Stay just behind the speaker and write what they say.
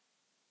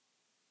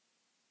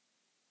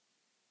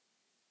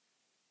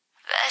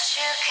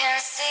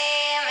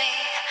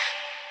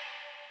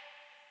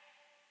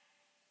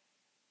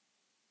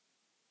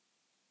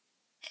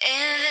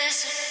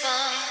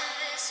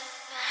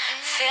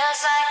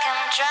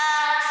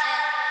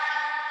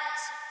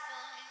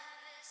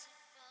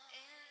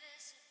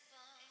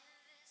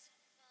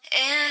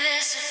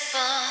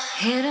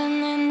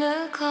Hidden in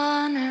the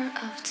corner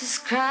of this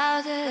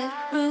crowded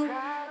room,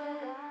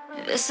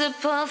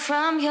 invisible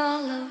from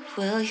your love,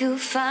 will you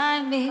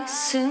find me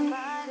soon?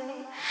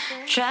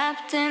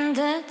 Trapped in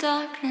the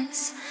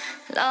darkness,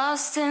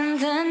 lost in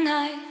the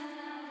night,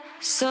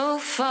 so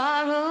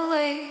far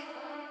away,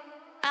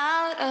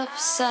 out of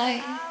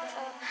sight.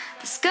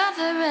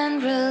 Discover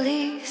and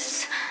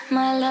release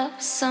my love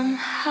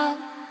somehow.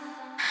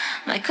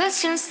 My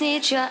questions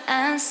need your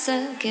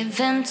answer, give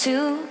them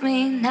to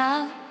me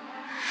now.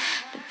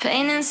 The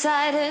pain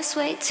inside is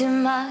way too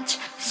much.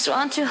 Just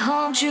want to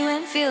hold you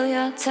and feel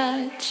your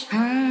touch.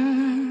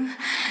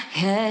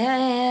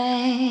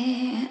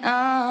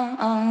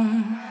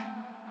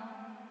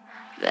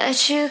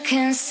 Bet you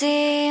can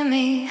see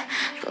me,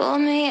 pull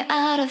me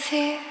out of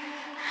here.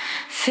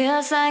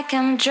 Feels like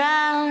I'm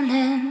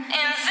drowning,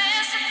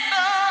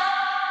 invisible.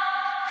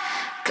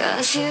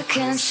 'Cause you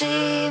can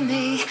see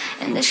me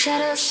in the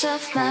shadows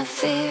of my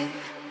fear.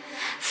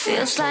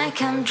 Feels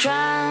like I'm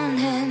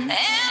drowning, invisible.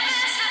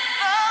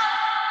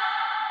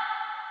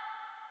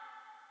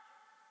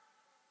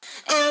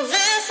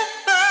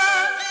 Invisible,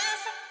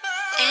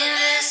 invisible,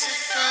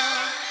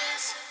 invisible,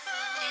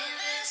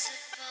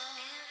 invisible,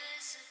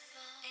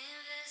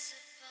 invisible.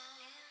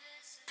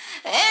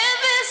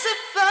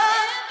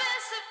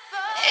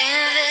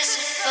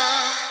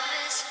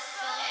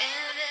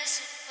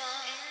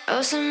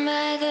 Frozen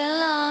by the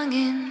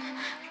longing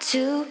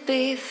to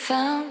be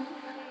found.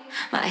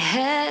 My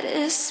head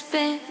is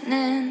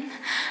spinning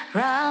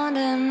round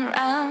and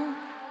round.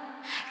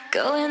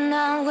 Going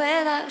on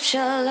without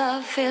your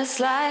love feels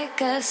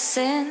like a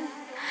sin,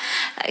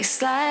 like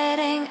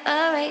sliding a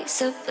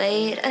razor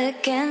blade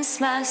against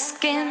my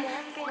skin.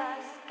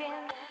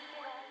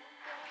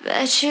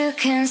 Bet you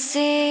can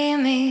see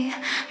me,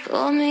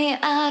 pull me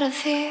out of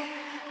here.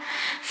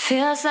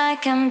 Feels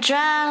like I'm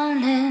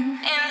drowning,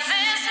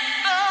 invisible.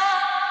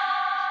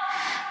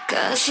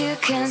 'Cause you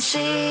can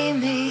see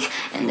me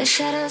in the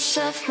shadows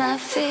of my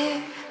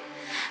fear.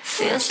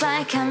 Feels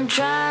like I'm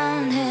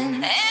drowning,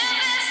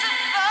 invisible.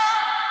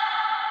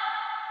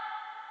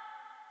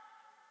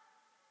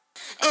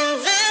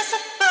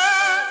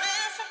 Invisible,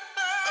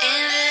 invisible,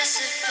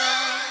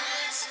 invisible,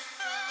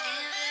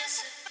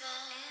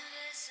 invisible,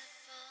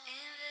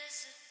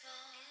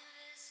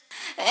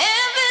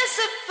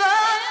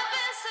 invisible,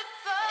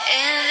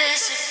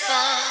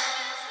 invisible.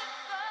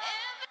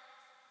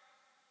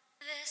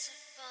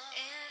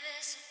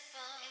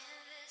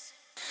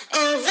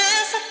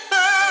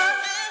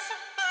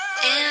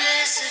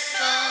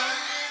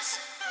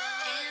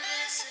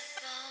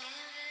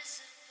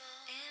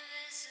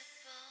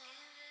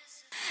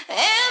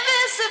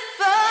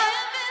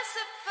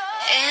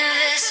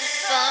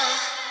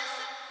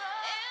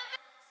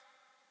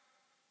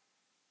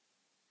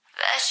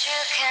 But you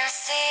can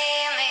see